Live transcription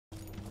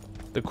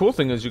The cool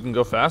thing is you can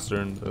go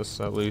faster in this,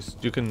 at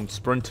least. You can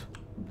sprint.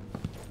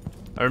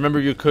 I remember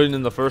you couldn't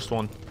in the first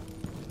one.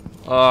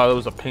 Oh, that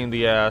was a pain in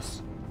the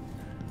ass.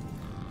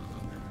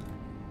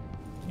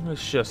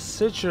 Let's just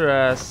sit your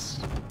ass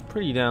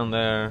pretty down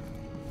there.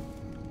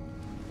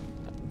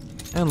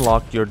 And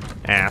lock your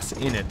ass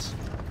in it.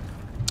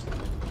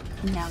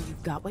 Now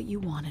you've got what you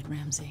wanted,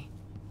 Ramsay.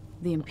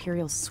 The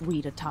Imperial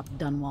Suite atop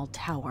Dunwall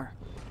Tower.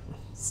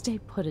 Stay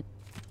put it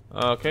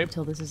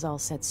until this is all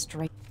set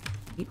straight,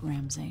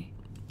 Ramsay.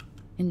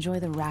 Enjoy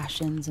the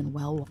rations and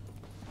well.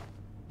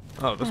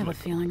 Oh, I have a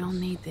feeling I'll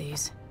need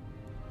these.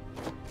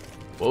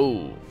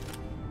 Whoa.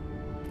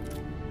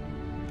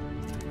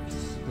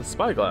 The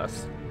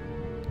spyglass.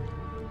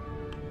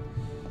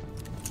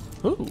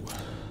 Ooh.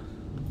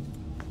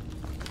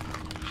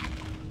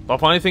 The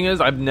funny thing is,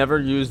 I've never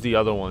used the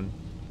other one.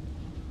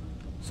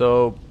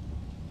 So,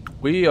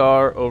 we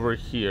are over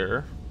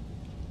here.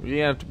 We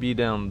have to be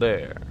down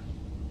there.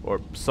 Or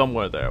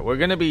somewhere there. We're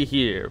gonna be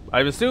here.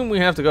 I assume we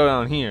have to go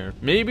down here.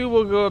 Maybe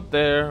we'll go up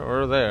there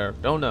or there.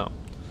 Don't know.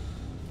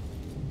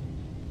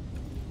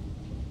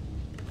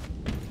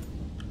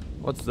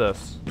 What's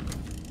this?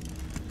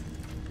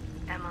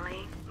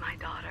 Emily, my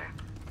daughter.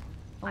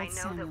 Old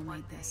Samuel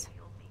made this.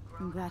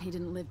 I'm glad he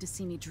didn't live to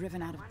see me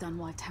driven out of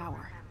Dunwall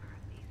Tower.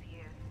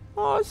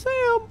 Oh,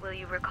 Sam! Will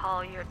you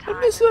recall your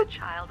time as a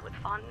child with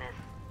fondness?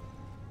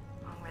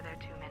 Or were there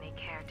too many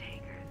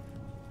caretakers,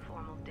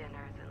 formal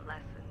dinners, and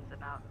lessons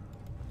about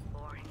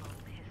boring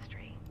old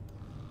history?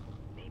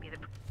 Maybe the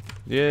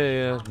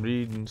yeah,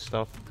 reading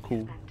stuff.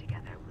 Cool.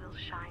 Together will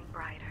shine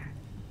brighter.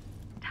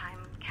 Time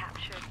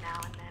captured now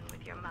and then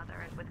with your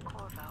mother and with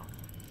Corvo.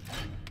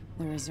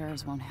 The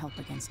reserves won't help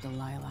against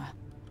Delilah,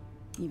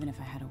 even if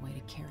I had a way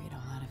to carry it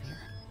all out of here.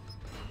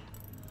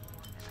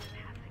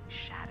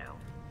 Shadow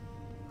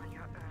on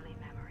your early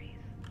memories.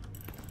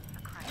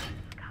 A crisis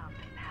come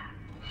and pass,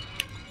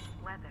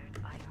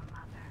 weathered by your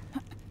mother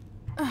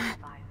and your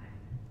advisor.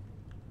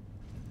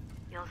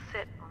 You'll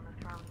sit on the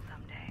throne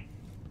someday,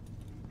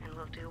 and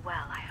will do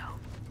well, I hope.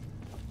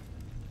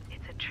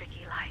 It's a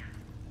tricky life,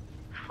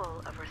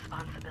 full of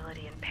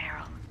responsibility and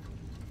peril.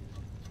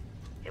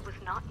 It was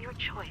not your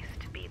choice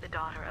to be the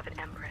daughter of an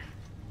empress,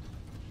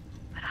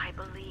 but I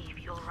believe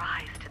you'll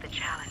rise to the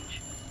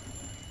challenge.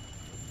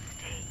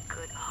 Stay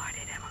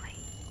good-hearted, Emily.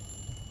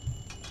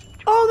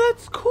 Oh,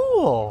 that's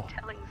cool.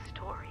 Telling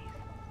stories.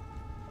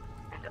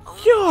 And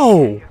only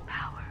Yo! your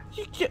power.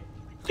 You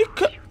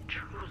could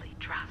truly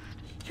trust.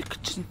 You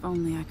could just, if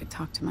only I could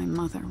talk to my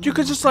mother. you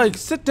could just like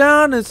sit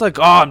down and it's like,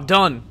 oh, I'm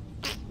done.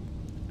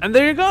 And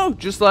there you go.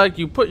 Just like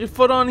you put your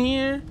foot on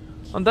here,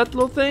 on that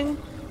little thing,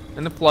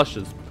 and it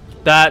flushes.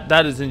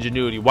 That is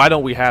ingenuity. Why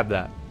don't we have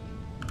that?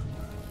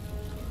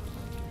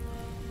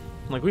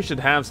 Like, we should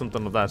have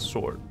something of that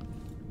sort.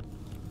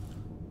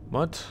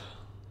 But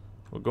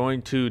we're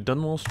going to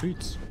Dunwall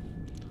Streets.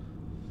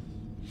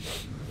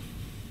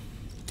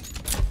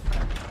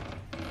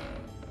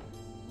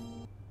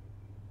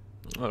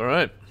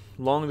 Alright.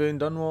 Long day in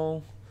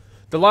Dunwall.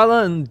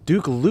 Delilah and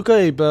Duke Luca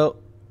Ebel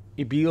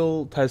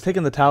has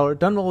taken the tower.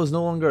 Dunwall is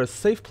no longer a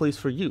safe place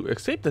for you.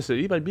 Escape the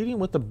city by meeting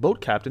with the boat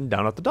captain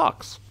down at the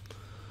docks.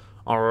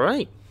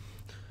 Alright.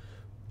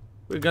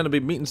 We're gonna be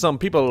meeting some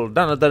people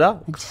down at the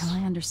docks.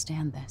 Until I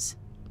understand this,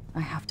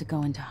 I have to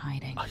go into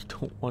hiding. I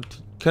don't want to.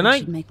 Can I?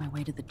 Should make my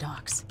way to the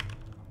docks.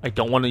 I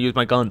don't want to use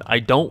my gun. I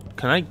don't.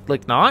 Can I,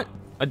 like, not?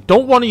 I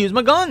don't want to use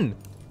my gun.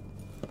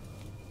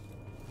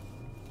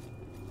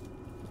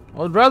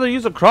 I'd rather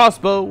use a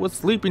crossbow with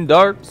sleeping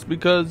darts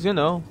because, you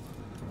know,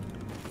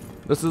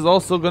 this is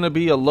also going to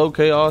be a low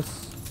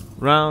chaos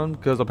round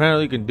because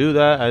apparently you can do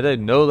that. I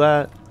didn't know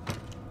that.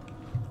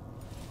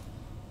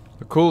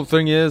 The cool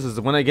thing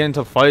is when I get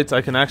into fights,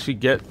 I can actually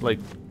get, like,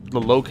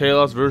 the low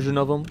chaos version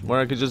of them where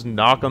I could just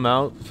knock them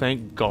out.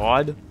 Thank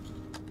God.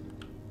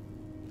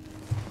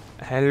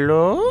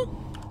 Hello?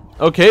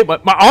 Okay,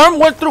 but my arm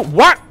went through.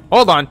 What?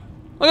 Hold on.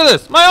 Look at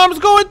this. My arm's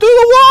going through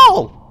the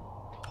wall.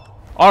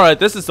 Alright,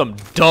 this is some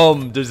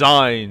dumb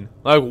design.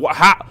 Like,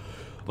 how?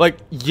 Like,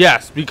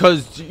 yes,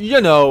 because, you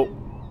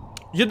know,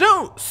 you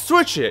don't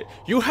switch it.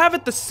 You have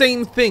it the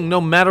same thing no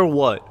matter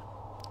what.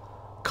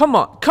 Come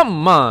on.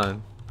 Come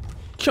on.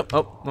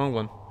 Oh, wrong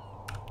one.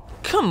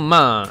 Come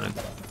on.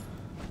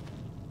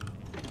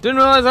 Didn't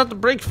realize I have to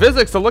break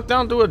physics to look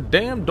down through a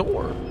damn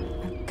door.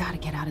 I've got to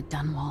get out of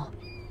Dunwall.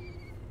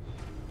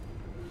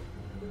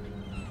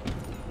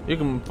 You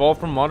can fall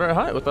from moderate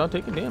height without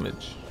taking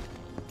damage.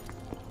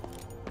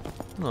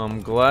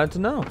 I'm glad to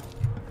know.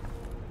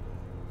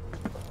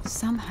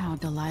 Somehow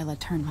Delilah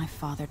turned my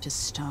father to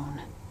stone.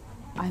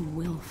 I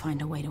will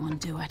find a way to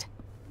undo it.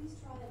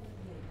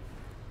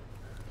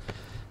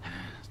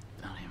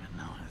 Don't even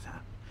know what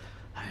that.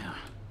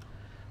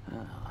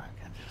 I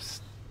can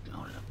just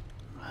go to.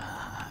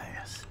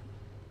 Yes.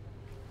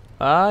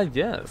 Ah,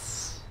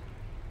 yes.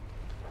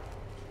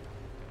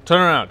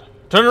 Turn around.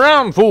 Turn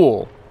around,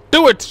 fool.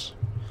 Do it.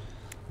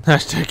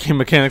 Hashtag game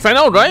mechanics. I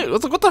know, right?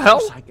 It's like, what the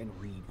hell? I can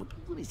read.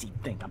 What does he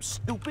think? I'm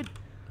stupid?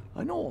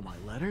 I know all my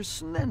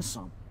letters and then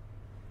some.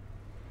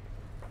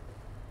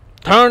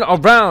 Turn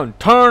around!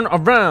 Turn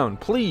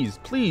around! Please,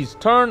 please,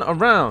 turn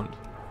around!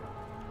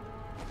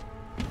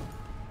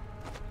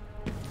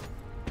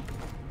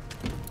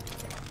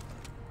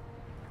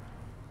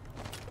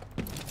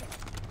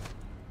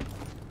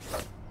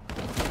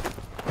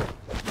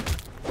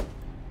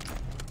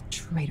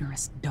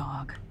 Traitorous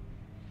dog.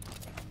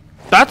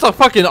 That's a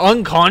fucking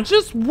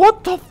unconscious?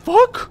 What the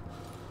fuck?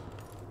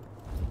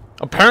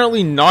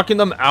 Apparently knocking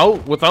them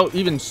out without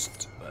even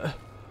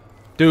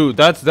dude,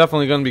 that's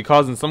definitely gonna be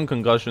causing some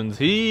concussions.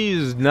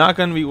 He's not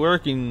gonna be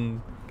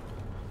working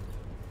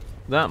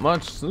that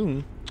much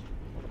soon.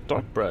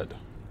 Dark bread.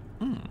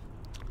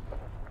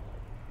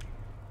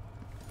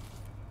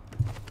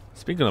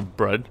 Speaking of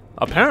bread,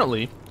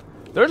 apparently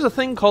there's a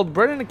thing called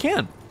bread in a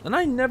can, and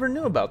I never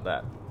knew about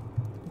that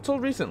until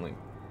recently.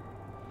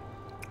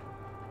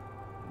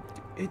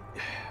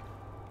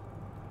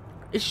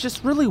 It's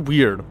just really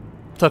weird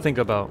to think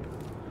about.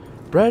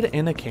 Bread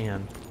in a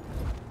can.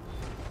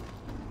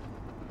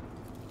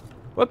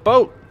 What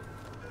boat?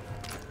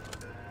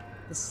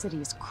 The city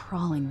is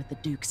crawling with the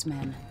Duke's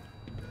men.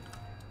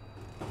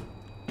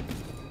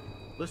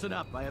 Listen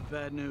up, I have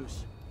bad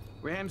news.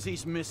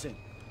 Ramsey's missing.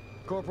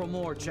 Corporal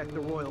Moore checked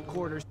the royal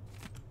quarters.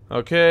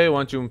 Okay,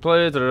 once you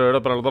play. And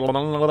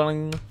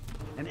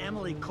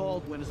Emily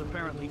Kaldwin has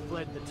apparently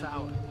fled the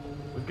tower.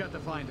 We've got to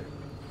find her.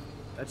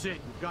 That's it,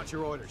 you've got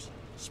your orders.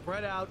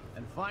 Spread out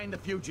and find the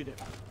fugitive.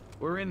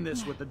 We're in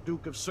this with the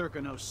Duke of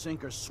Circano,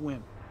 sink or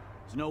swim.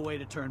 There's no way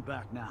to turn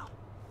back now.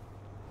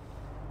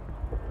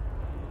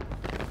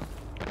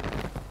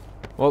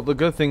 Well, the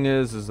good thing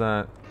is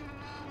that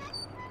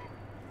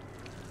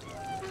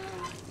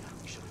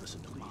We should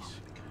listen to Mom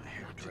and become a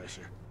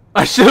hairdresser.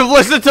 I should have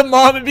listened to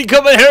Mom and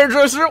become a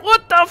hairdresser.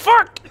 What the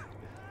fuck?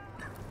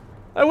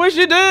 I wish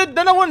you did.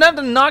 Then I wouldn't have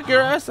to knock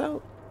your ass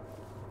out.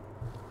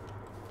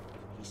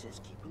 He says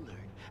keep alert,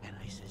 and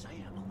I says I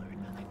am alert.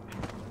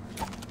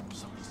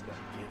 Somebody's got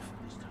to give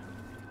this time.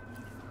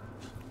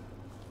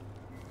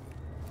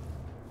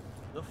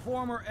 The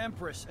former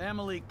Empress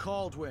Emily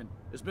Kaldwin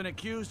has been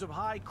accused of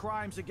high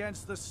crimes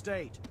against the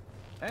state.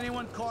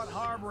 Anyone caught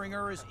harboring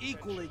her is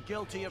equally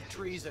guilty of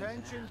treason.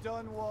 Attention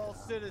Dunwall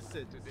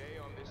citizens.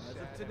 As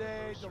of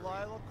today,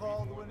 Delilah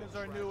Copperspoon is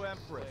our new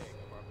Empress.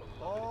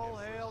 All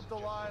hail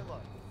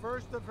Delilah,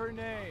 first of her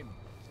name.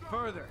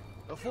 Further,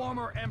 the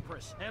former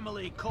Empress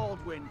Emily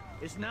Kaldwin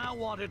is now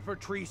wanted for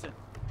treason.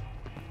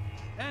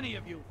 Any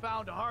of you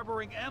found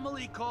harboring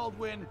Emily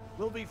Kaldwin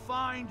will be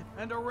fined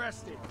and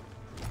arrested.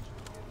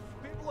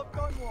 People of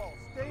Dunwall,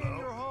 stay in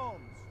your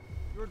homes.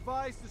 You're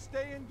advised to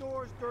stay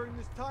indoors during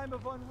this time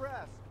of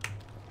unrest.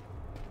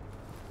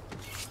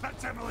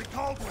 That's Emily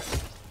Kaldwin!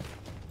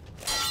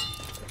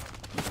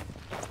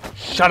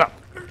 Shut up.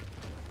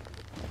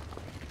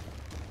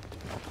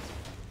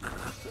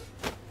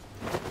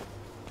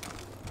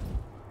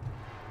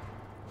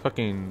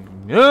 Fucking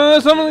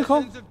yes, Emily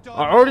Kaldwin.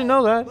 I already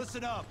know that.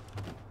 Listen up.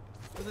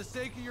 For the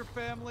sake of your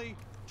family,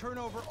 turn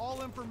over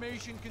all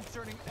information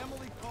concerning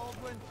Emily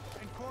Kaldwin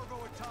and Corvo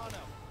Attano,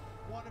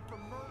 wanted for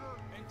murder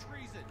and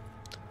treason.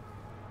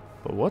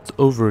 But what's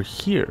over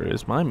here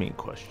is my main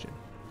question.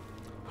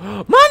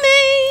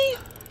 Money!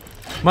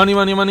 Money,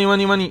 money, money,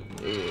 money, money.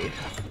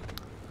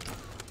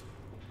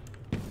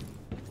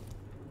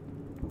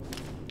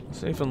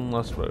 Safe and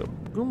less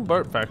Boom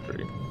Bart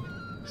Factory.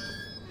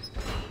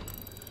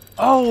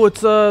 Oh,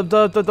 it's I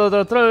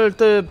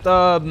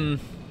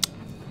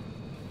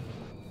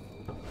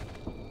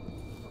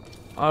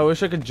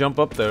wish I could jump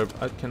up there.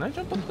 Can I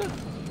jump up there?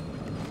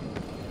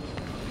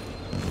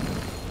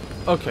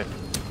 Okay.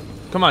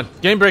 Come on,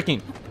 game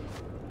breaking.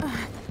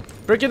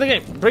 Breaking the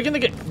game. Breaking the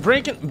game.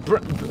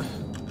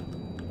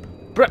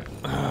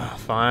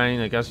 Fine,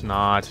 I guess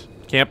not.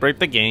 Can't break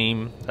the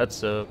game. That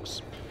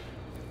sucks.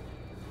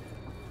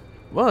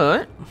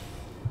 What?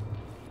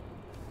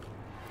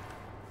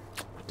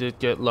 Did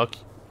get lucky.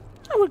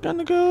 Oh, we're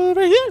gonna go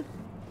over here.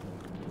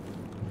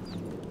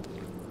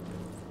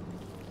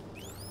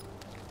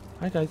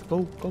 Hi guys,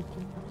 go. Get out of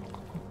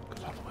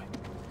the way.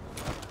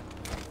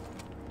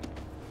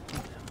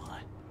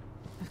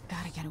 I've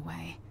got to get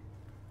away.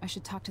 I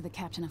should talk to the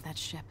captain of that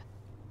ship.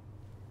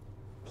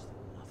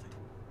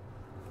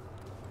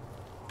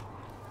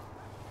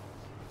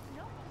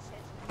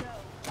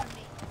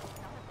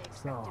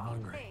 So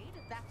hungry.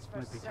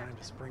 Might be time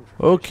to spring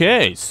for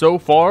Okay, so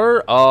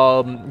far,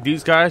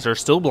 these guys are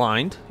still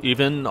blind,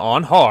 even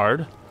on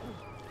hard.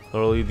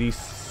 Literally,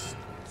 these.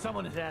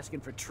 Someone is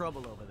asking for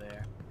trouble over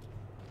there.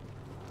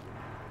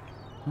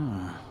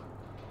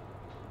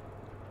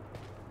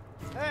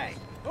 Hey,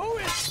 who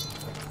is?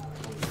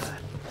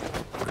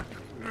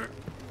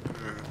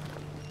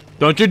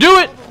 Don't you do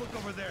it! look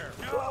over there.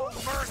 No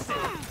mercy.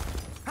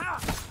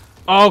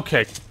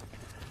 Okay.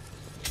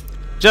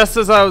 Just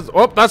as I was.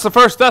 Oh, that's the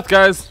first death,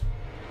 guys.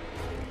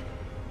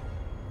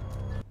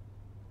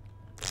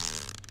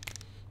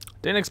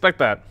 Didn't expect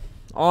that.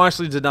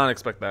 Honestly, did not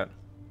expect that.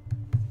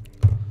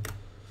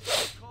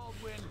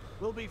 Kaldwin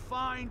will be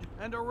fined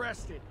and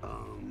arrested.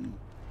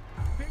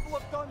 People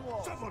of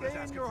Dunwall, Someone is stay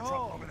in asking your for trouble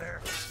home. over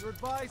there. You're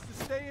advised to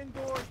stay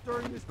indoors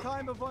during this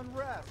time of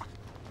unrest.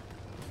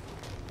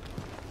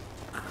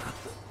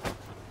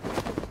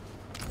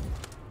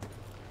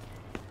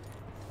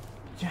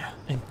 Yeah,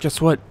 and guess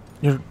what?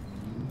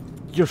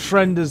 Your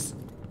friend is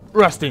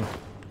resting.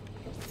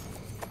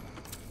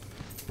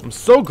 I'm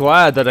so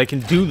glad that I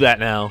can do that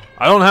now.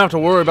 I don't have to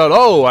worry about,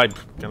 oh, I'm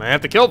gonna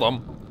have to kill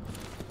them.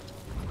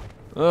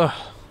 Ugh.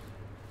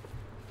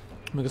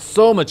 Make it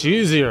so much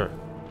easier.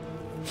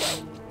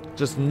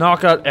 Just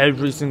knock out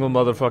every single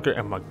motherfucker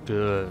and my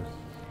good.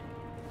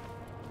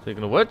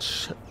 Speaking of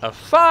which, a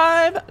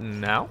 5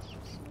 now.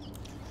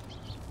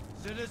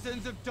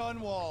 Citizens of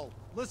Dunwall,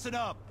 listen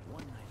up.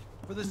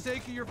 For the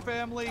sake of your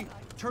family,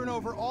 turn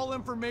over all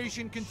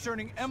information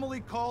concerning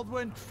Emily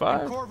Kaldwin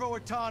 5. and Corvo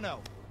Attano,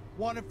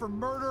 wanted for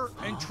murder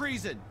and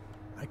treason.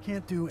 I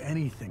can't do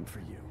anything for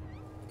you.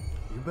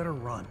 You better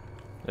run.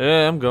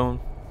 Yeah, I'm going.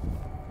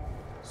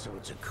 So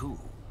it's a coup.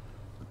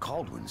 The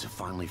Kaldwins have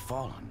finally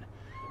fallen.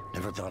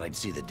 Never thought I'd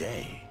see the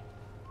day.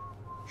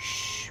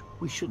 Shh,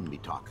 we shouldn't be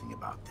talking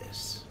about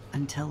this.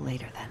 Until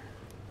later, then.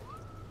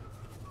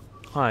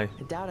 Hi.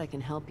 I doubt I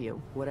can help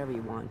you, whatever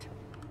you want.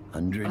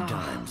 100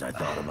 times I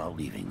thought about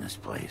leaving this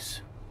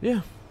place.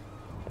 Yeah.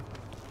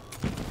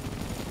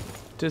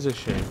 It is a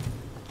shame.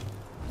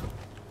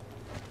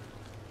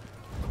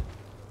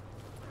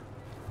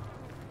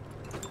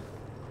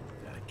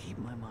 Gotta keep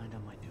my mind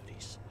on my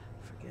duties.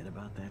 Forget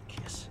about that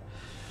kiss.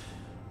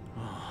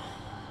 Oh,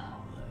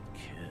 that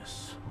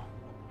kiss.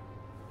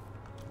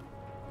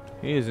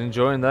 He is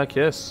enjoying that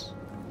kiss.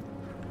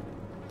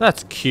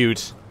 That's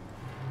cute.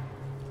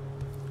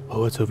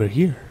 Oh, it's over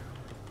here.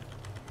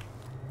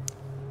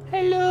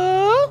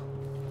 Hello?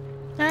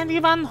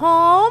 Anyone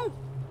home?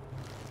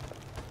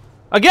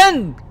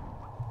 Again!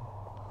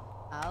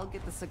 I'll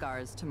get the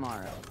cigars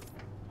tomorrow.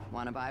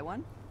 Wanna buy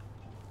one?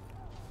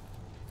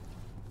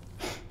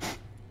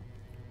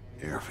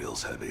 Air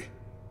feels heavy.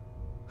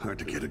 Hard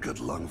to get a good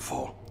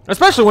lungful.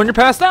 Especially when you're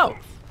passed out.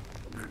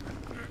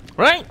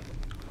 Right?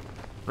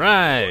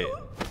 Right.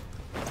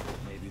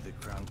 Maybe the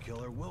crown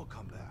killer will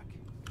come back.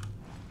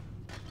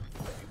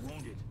 Be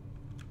wounded.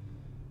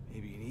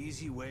 Maybe an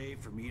easy way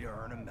for me to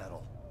earn a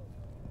medal.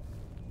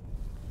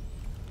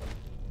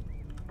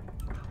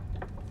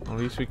 At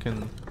least we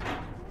can.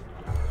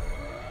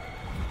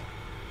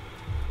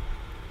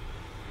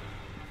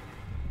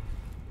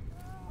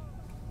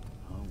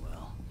 Oh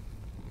well.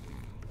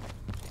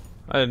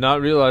 I did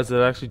not realize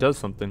that it actually does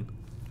something.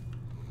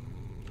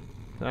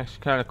 It's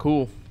actually kind of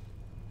cool.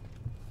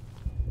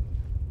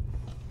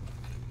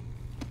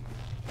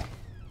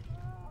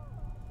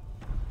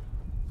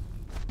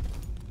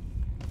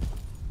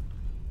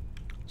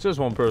 It's just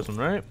one person,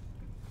 right?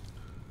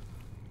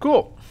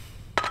 Cool.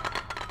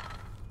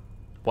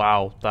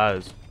 Wow, that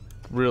is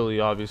really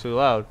obviously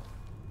loud.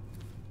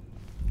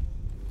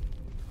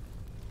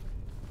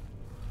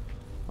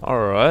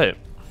 Alright.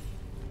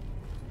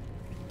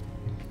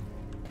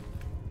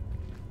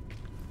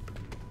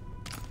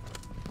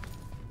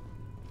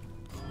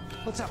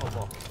 Let's have a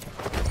look.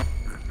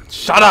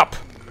 Shut up!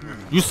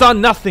 You saw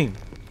nothing!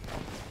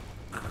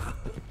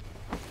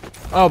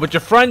 Oh, but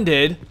your friend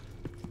did.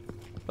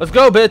 Let's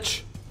go,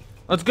 bitch!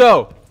 Let's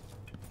go!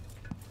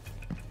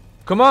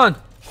 Come on!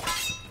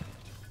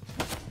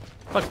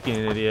 Fucking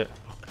idiot.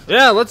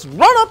 Yeah, let's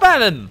run up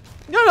at him!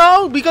 You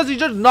know, because he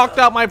just knocked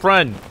out my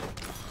friend.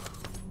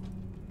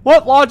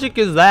 What logic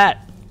is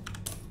that?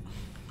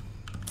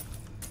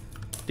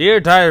 Dear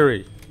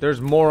diary, there's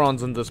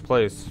morons in this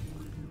place.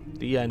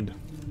 The end.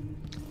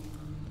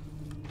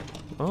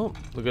 Oh,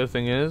 the good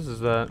thing is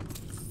that...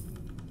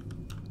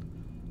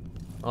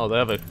 Oh, they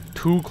have a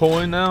 2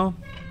 coin now?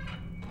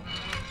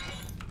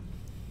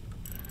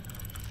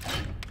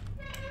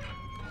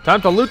 Time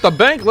to loot the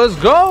bank, let's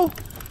go!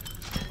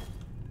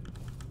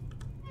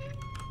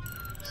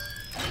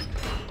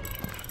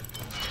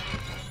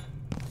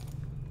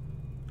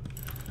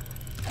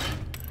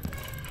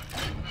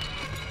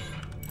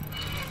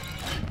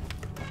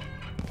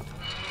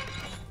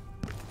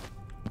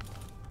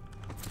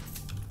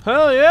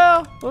 Hell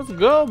yeah! Let's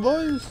go,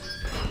 boys!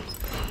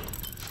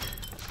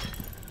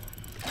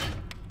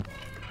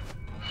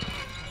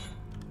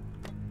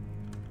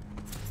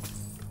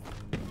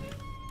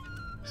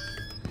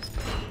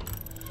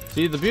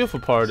 See, the beautiful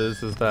part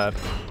is that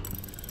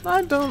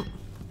I don't...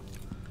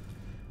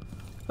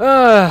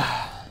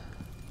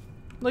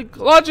 like,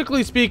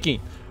 logically speaking,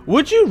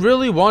 would you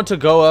really want to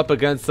go up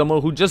against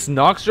someone who just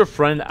knocks your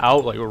friend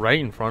out, like, right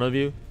in front of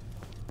you?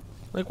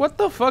 Like, what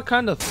the fuck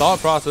kind of thought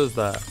process is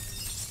that?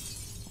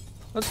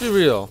 Let's be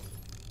real.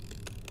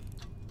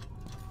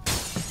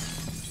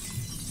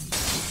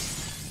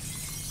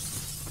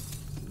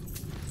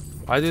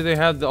 Why do they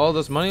have all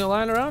this money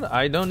lying around?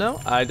 I don't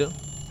know. I don't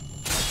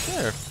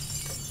care.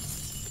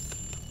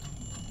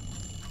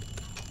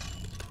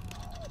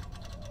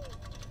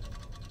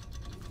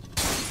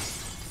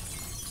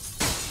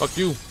 Fuck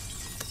you.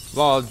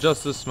 Law of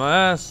justice,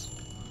 my ass.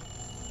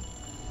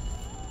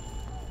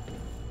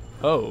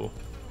 Oh.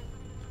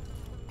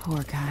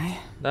 Poor guy.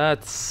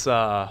 That's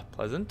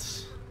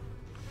pleasant.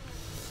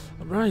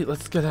 Alright,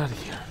 let's get out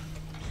of here.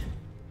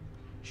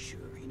 Sure,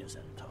 he knows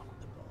how to talk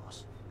with the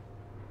boss.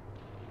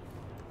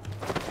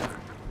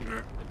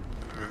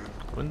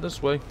 Went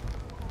this way.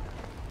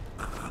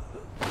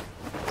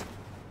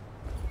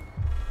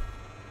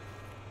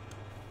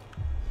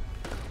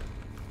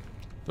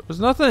 There was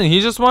nothing.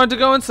 He just wanted to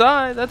go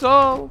inside. That's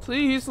all.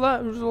 See, he's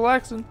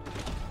relaxing.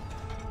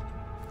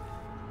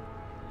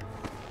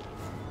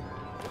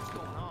 What's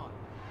going on?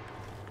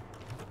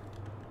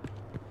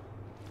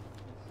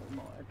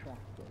 More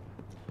attractive.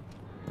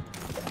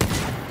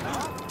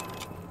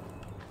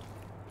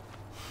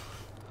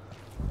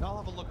 I'll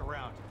have a look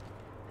around.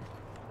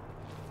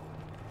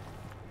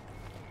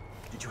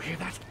 Did you hear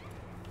that?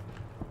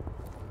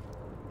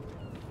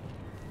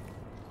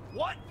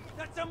 What?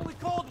 That's Emily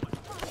Kaldwin!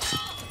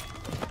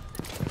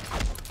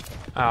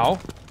 Ow.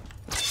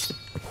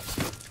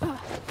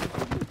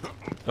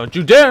 Don't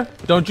you dare!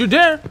 Don't you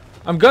dare!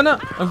 I'm good.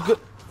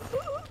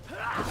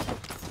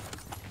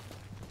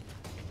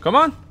 Come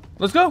on!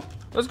 Let's go!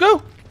 Let's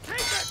go!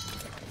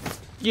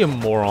 You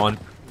moron.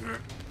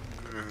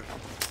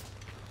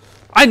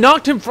 I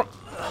knocked him from...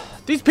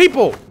 These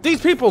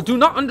people do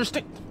not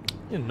understand.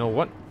 You know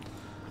what?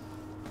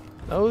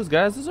 Those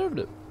guys deserved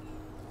it.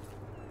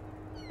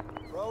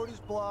 Road is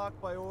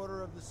blocked by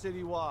order of the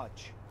City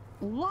Watch.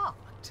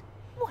 Locked?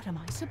 What am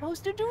I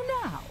supposed to do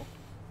now?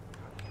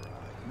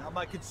 Not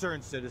my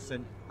concern,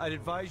 citizen. I'd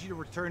advise you to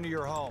return to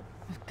your home.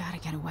 I've got to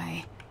get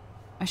away.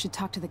 I should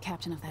talk to the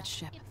captain of that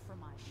ship. If for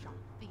my shop,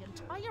 the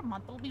entire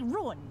month will be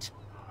ruined.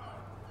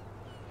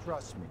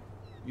 Trust me.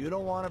 You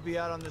don't want to be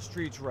out on the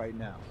streets right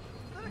now.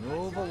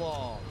 Move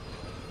along.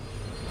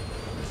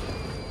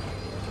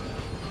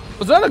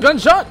 Was that a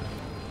gunshot?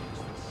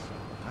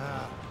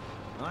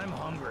 I'm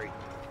hungry.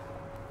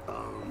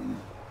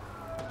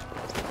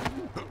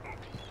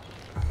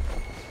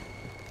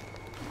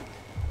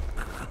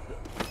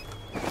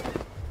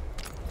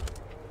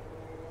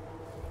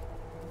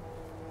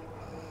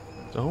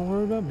 Don't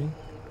worry about me.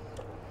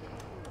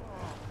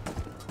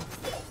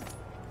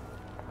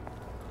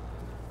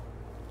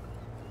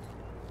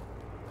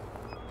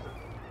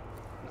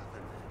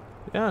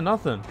 Yeah,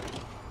 nothing.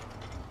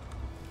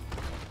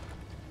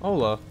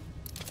 Hola.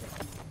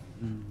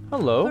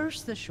 Hello.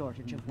 First the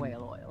shortage of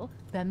whale oil,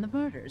 then the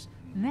murders.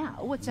 Now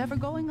what's ever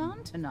going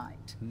on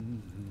tonight?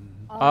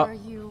 Are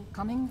you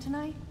coming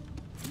tonight?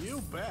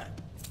 You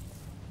bet.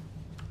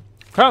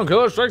 Crown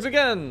Killer strikes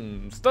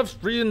again. Stuff's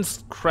reading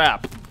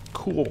crap.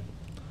 Cool.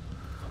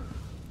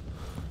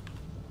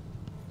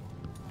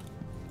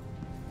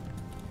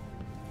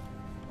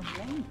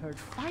 Jane heard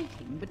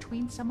fighting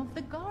between some of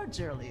the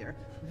guards earlier.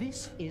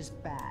 This is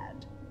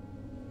bad.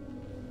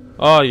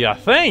 Oh, yeah,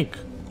 think.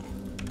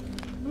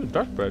 Ooh,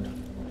 dark bread.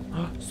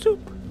 Soup.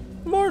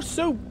 More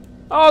soup.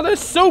 Oh, there's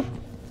soup.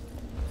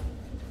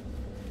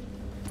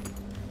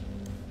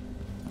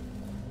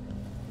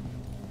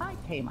 I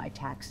pay my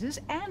taxes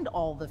and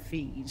all the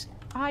fees.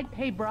 I'd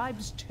pay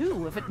bribes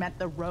too if it meant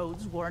the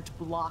roads weren't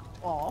blocked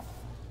off.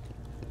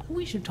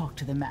 We should talk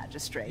to the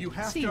magistrate. You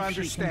have see to if she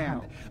can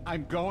understand. help.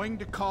 I'm going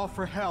to call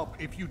for help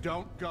if you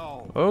don't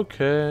go.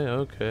 Okay,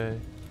 okay.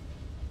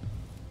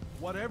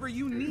 Whatever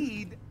you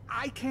need,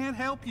 I can't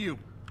help you.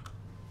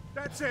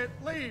 That's it.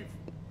 Leave.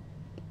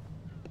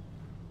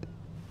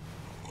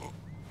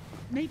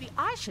 Maybe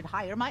I should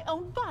hire my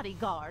own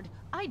bodyguard.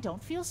 I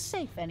don't feel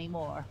safe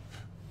anymore.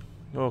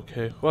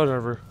 Okay,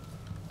 whatever.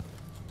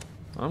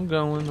 I'm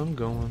going. Don't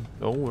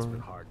It's worry. been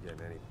hard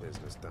getting any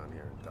business done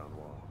here in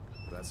Dunwall.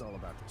 But that's all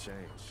about to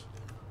change.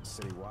 The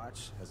City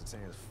Watch has its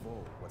hands full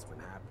with what's been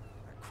happening.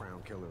 That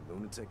crown killer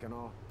lunatic and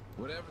all.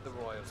 Whatever the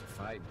Royals are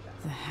fighting.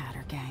 The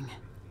Hatter gang.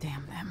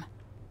 Damn them.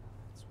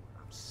 That's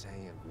what I'm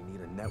saying. We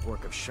need a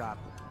network of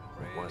shopping.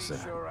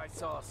 Pretty sure I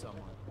saw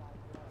someone.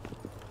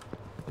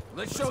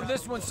 Let's show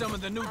this one some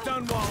of the new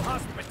Dunwall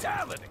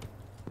hospitality.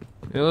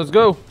 Yeah, let's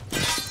go.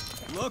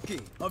 Looky,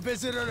 a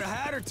visitor to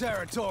Hatter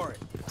territory.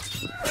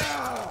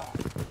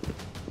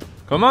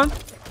 Come on.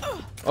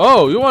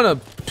 Oh, you wanna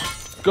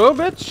go,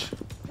 bitch?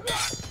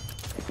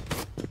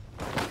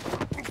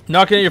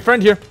 Knocking at your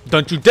friend here.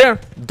 Don't you dare.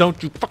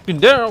 Don't you fucking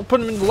dare. I'll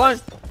put him in the line.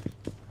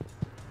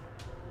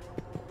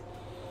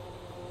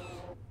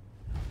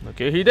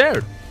 Okay, he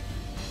dared.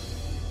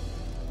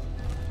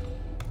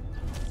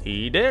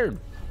 He dared.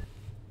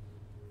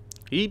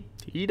 He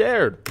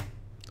dared.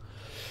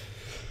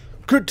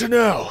 Good to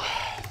know.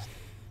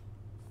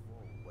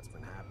 What's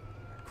been happening?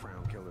 That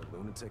crown killer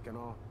lunatic and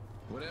all.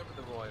 Whatever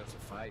the Royals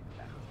are fighting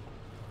now,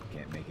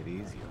 can't make it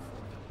easier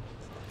for them.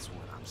 That's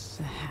what I'm The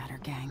saying. Hatter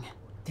gang.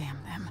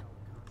 Damn them.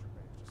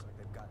 Just like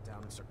they've got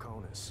down in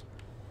Sarkonis.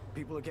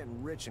 People are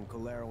getting rich in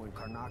Colero and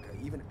Karnaca,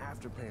 even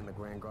after paying the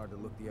Grand Guard to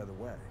look the other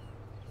way.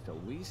 So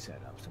we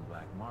set up some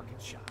black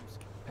market shops,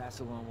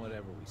 pass along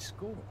whatever we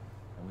score,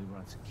 and we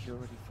run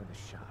security for the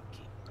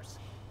shopkeepers.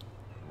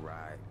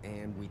 Right,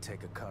 and we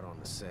take a cut on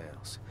the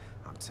sales.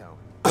 I'm telling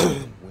you,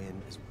 the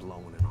wind is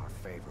blowing in our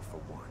favor for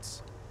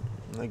once.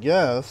 I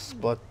guess,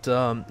 but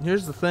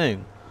here's the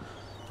thing.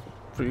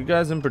 For you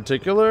guys in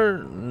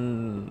particular,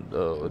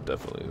 no, it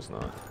definitely is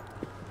not.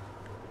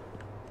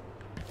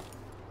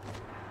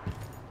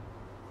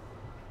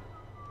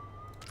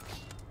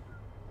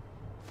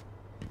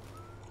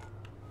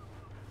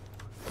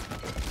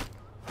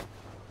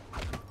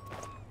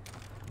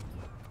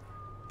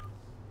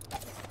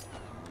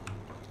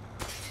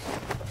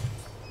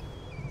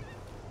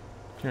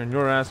 Here, and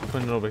your ass,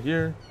 putting it over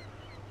here.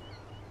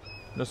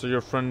 Just so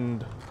your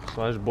friend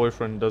slash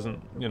boyfriend doesn't,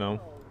 you know.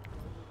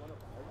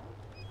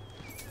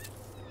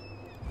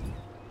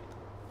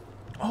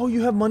 Oh,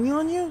 you have money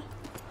on you?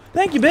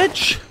 Thank you,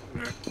 bitch.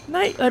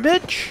 Night,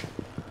 bitch.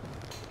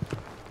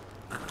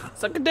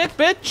 Suck a dick,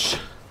 bitch.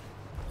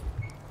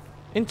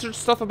 Insert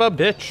stuff about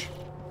bitch.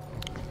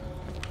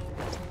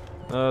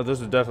 This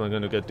is definitely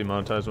gonna get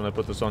demonetized when I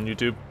put this on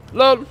YouTube.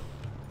 LOL.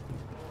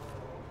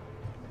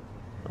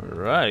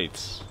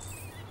 Alright.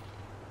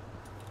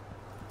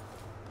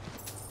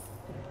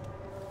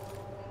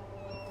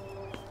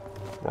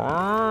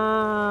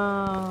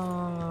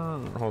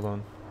 Hold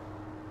on.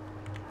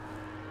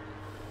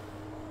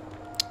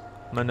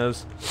 My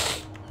nose.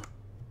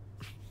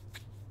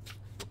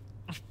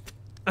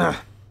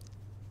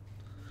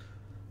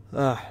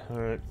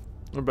 Alright.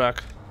 We're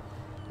back.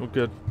 We're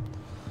good.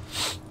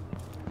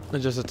 I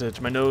just had to itch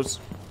my nose.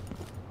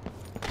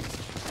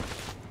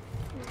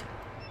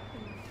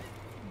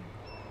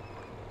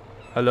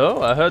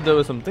 Hello? I heard there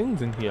were some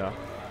things in here.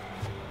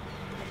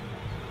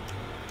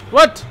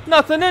 What?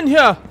 Nothing in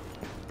here!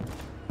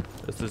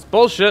 This is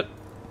bullshit.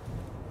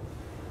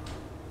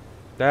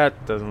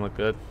 That doesn't look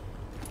good.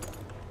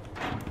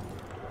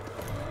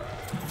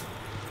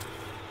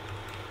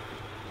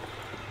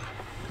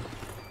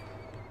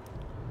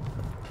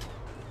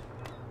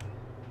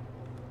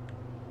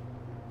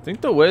 I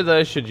think the way that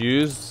I should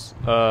use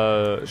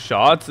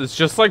shots is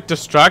just like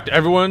distract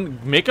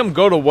everyone, make them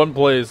go to one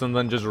place and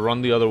then just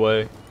run the other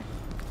way.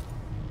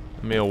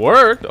 I mean, it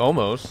worked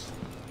almost.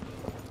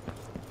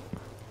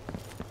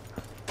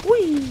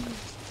 Whee!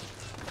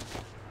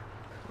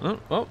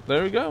 Oh,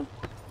 there we go.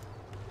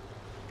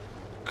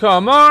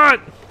 Come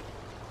on!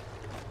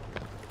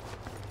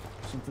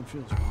 Something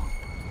feels wrong.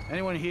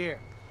 Anyone here?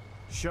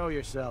 Show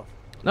yourself.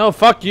 No,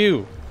 fuck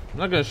you. I'm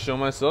not gonna show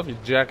myself, you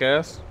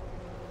jackass.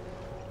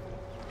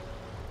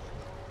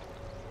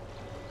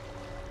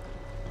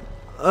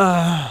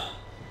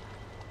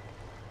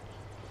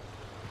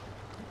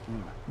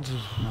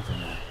 Nothing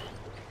there.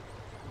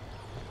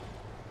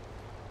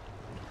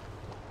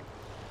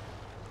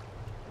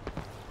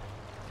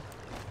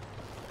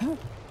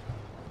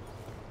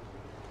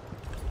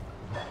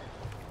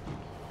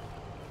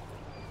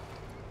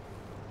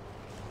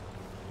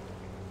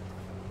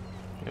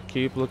 Yeah,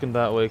 keep looking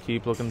that way,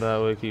 keep looking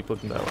that way, keep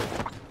looking that way.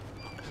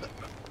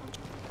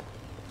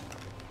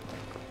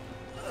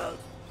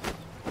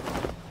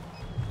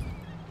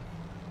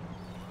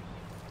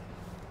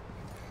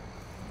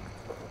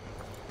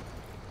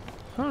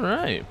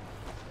 Alright.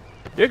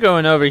 You're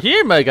going over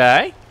here, my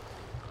guy.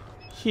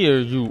 Here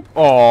you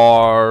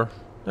are.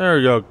 There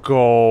you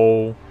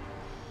go.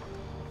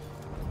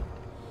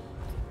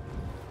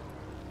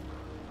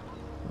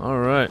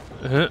 Alright.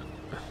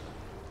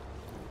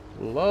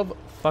 Love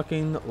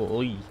fucking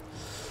Lee.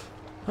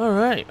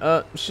 Alright,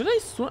 should I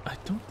swim? I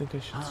don't think I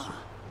should swim.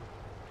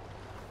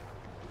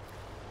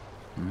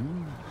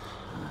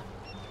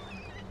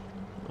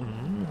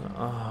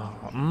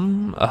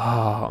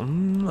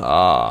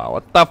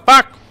 What the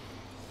fuck?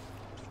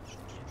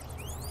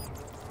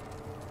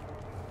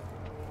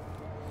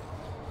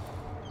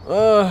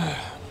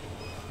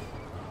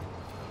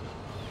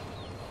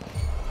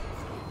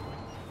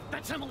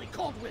 That's Emily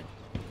Kaldwin.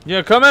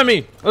 Yeah, come at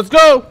me. Let's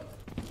go.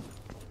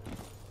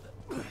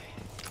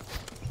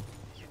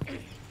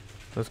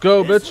 Let's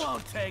go, bitch. This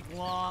won't take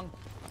long.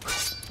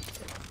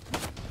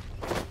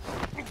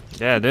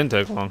 Yeah, it didn't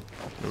take long.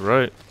 You're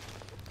right.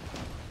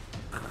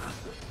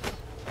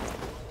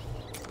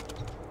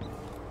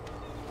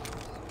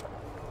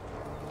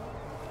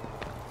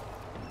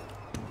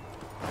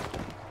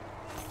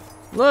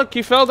 Look,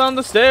 he fell down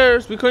the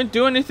stairs. We couldn't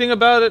do anything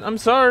about it. I'm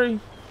sorry.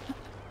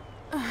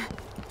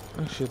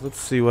 Actually, let's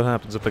see what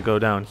happens if I go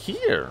down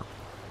here.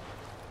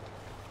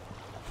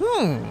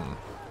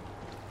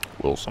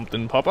 Will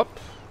something pop up?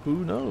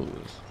 Who knows?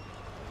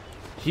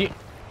 Here.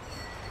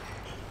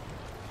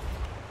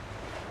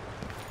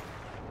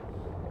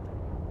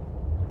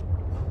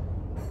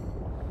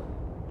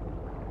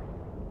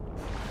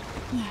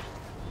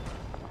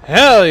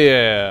 Hell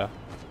yeah!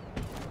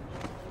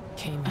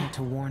 Came here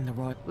to warn the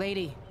royal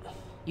lady.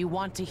 You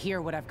want to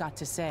hear what I've got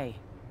to say?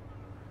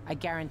 I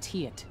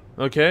guarantee it.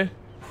 Okay.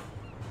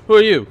 Who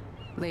are you?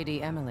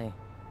 Lady Emily.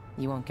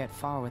 You won't get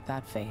far with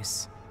that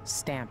face.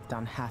 Stamped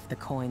on half the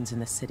coins in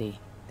the city.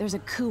 There's a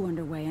coup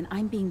underway and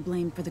I'm being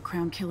blamed for the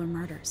Crown Killer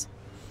murders.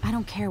 I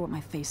don't care what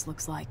my face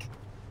looks like.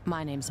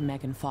 My name's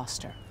Megan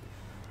Foster.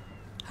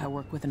 I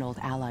work with an old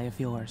ally of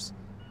yours,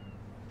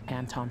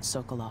 Anton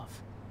Sokolov.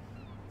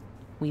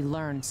 We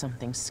learned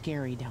something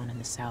scary down in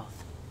the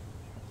south.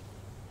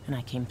 And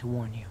I came to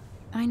warn you.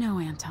 I know,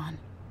 Anton.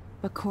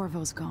 But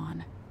Corvo's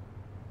gone.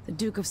 The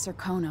Duke of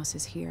Serkonos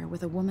is here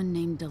with a woman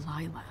named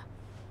Delilah.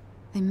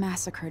 They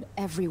massacred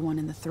everyone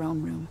in the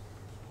throne room.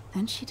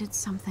 Then she did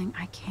something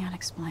I can't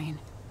explain.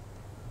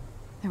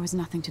 There was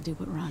nothing to do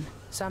but run.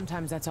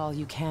 Sometimes that's all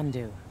you can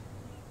do.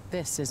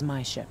 This is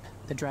my ship,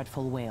 the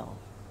Dreadful Whale.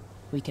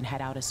 We can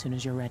head out as soon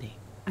as you're ready.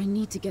 I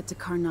need to get to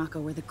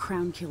Karnaca where the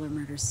Crown Killer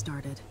murders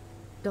started.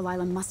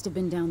 Delilah must have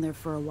been down there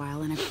for a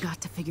while, and I've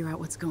got to figure out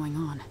what's going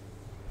on.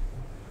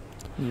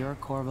 You're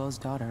Corvo's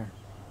daughter.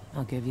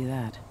 I'll give you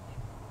that.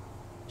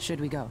 Should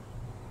we go?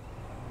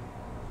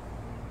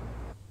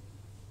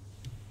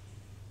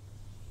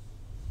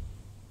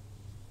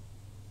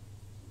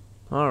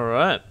 All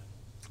right.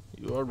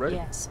 You are ready?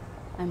 Yes,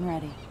 I'm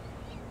ready.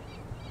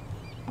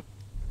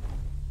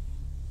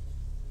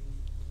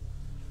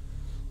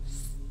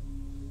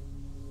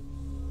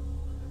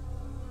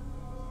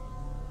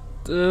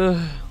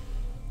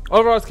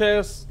 Overall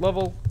chaos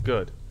level,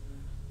 good.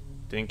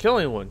 Didn't kill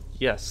anyone,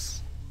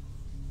 yes.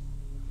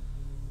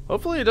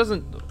 Hopefully it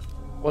doesn't.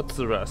 What's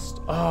the rest?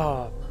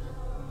 Ah,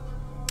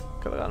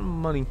 could've gotten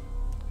money.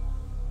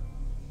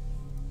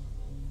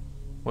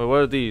 Wait, what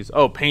are these?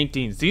 Oh,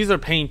 paintings. These are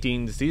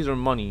paintings. These are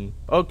money.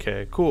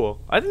 Okay,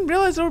 cool. I didn't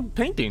realize they were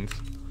paintings.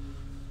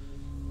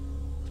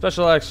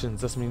 Special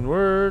actions. That's mean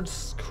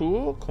words.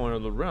 Cool. Corner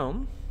of the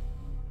realm.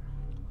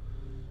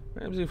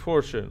 Ramsey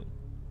fortune.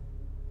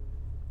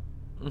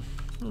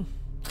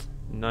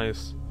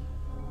 Nice.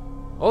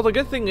 Oh, the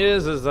good thing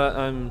is that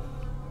I'm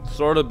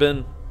sort of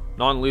been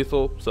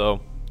non-lethal,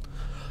 so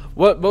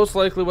most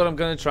likely what I'm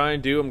gonna try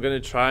and do, I'm gonna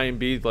try and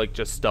be like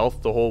just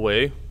stealth the whole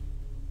way.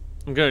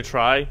 I'm gonna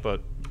try,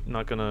 but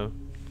not gonna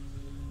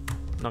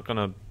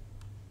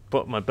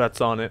put my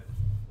bets on it.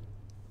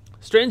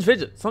 Strange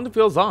fidget. Something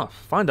feels off.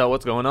 Find out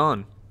what's going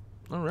on.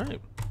 All right.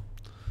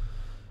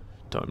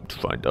 Time to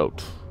find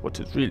out what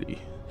is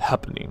really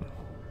happening.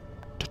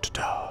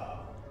 Da-da-da.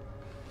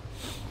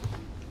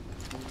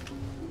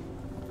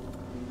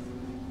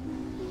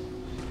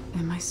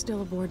 Am I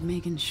still aboard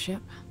Megan's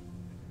ship?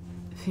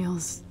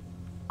 Feels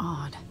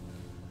odd.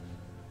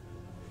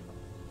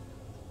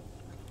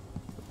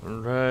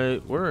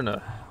 Alright, we're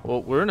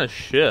in a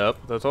ship,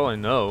 that's all I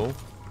know.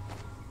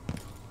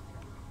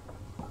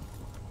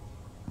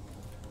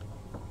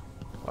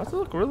 Why does it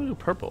look really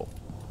purple?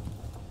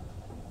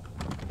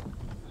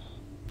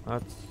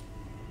 That's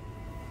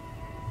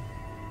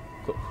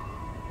cool.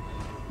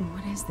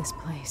 What is this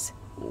place?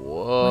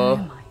 Whoa.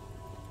 Where am I?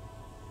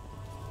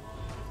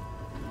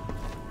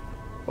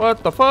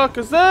 What the fuck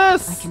is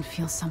this? I can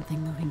feel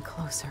something moving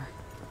closer.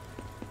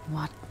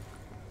 What?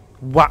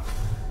 What?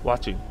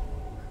 Watching.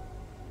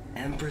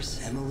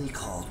 Empress Emily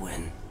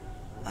Kaldwin.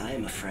 I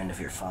am a friend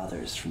of your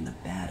father's from the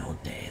bad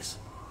old days.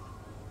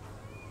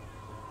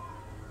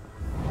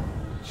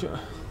 Sure.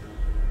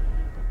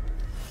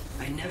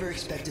 I never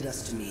expected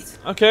us to meet.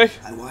 Okay.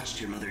 I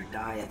watched your mother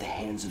die at the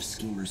hands of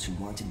schemers who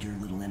wanted your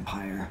little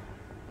empire.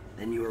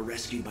 Then you were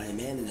rescued by a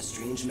man in a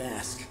strange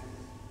mask.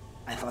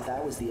 I thought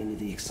that was the end of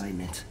the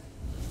excitement.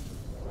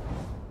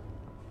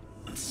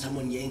 But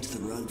someone yanked the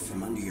rug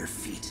from under your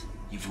feet.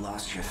 You've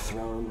lost your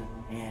throne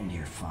and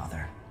your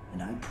father.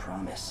 And I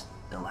promise,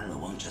 Delilah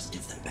won't just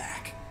give them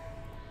back.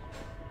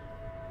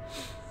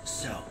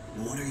 So,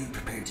 what are you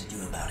prepared to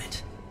do about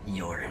it?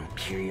 Your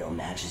Imperial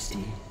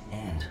Majesty?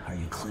 And are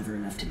you clever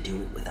enough to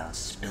do it without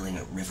spilling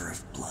a river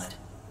of blood?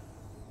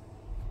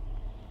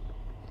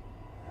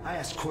 I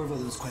asked Corvo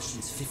those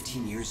questions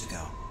 15 years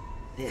ago.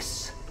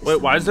 This. Wait,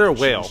 why is there a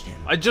whale?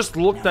 I just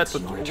looked at the.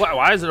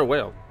 Why is there a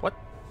whale? What?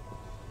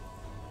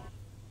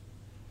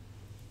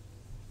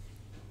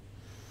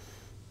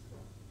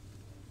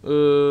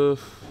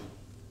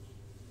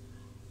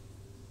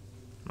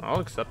 I'll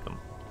accept them.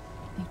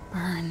 It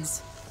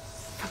burns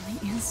from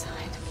the inside.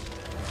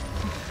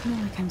 I feel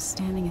like I'm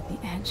standing at the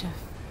edge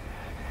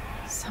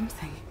of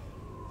something.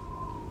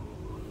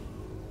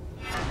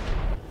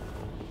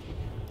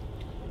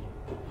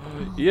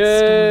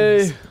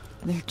 Yay! Stories,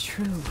 they're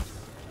true.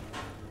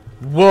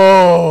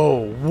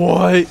 Whoa!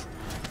 What?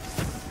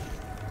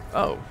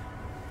 Oh.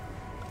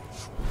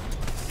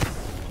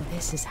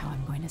 This is how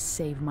I'm going to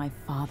save my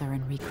father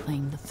and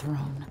reclaim the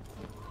throne.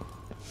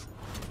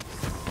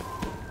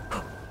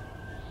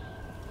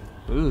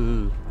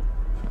 Ooh.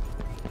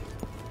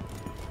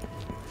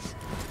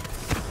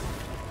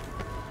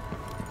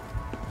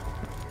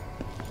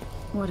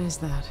 What is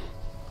that?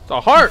 It's a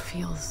heart! It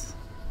feels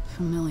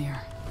familiar.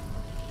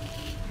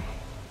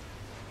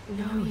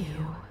 Know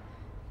you.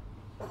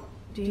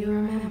 Do you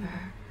remember?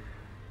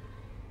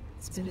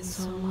 It's been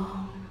so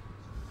long,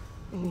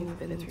 and you've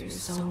been through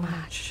so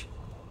much.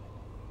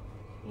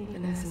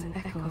 Even as an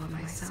echo of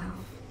myself,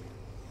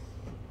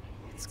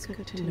 it's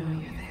good to know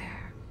you're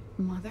there.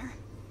 Mother?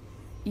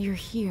 You're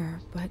here,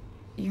 but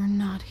you're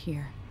not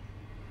here.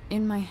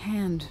 In my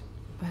hand,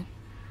 but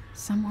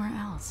somewhere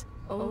else.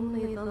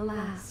 Only the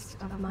last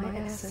of my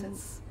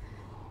essence,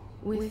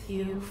 with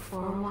you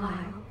for a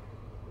while.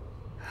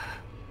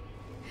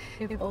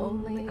 If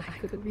only I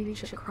could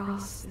reach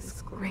across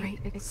this great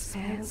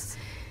expanse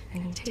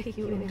and take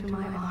you into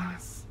my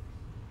arms.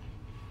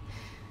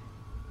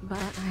 But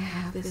I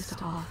have this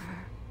to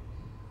offer.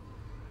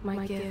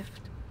 My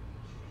gift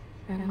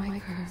and my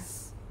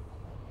curse.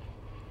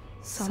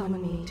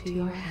 Summon me to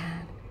your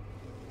hand,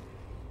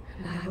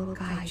 and I will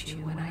guide you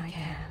when I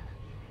can.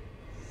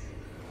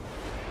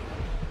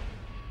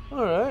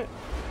 Alright.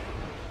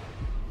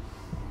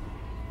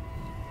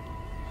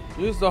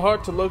 Use the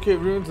heart to locate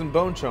runes and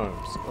bone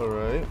charms.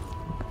 Alright.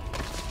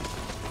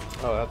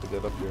 Oh, I have to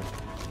get up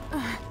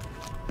here.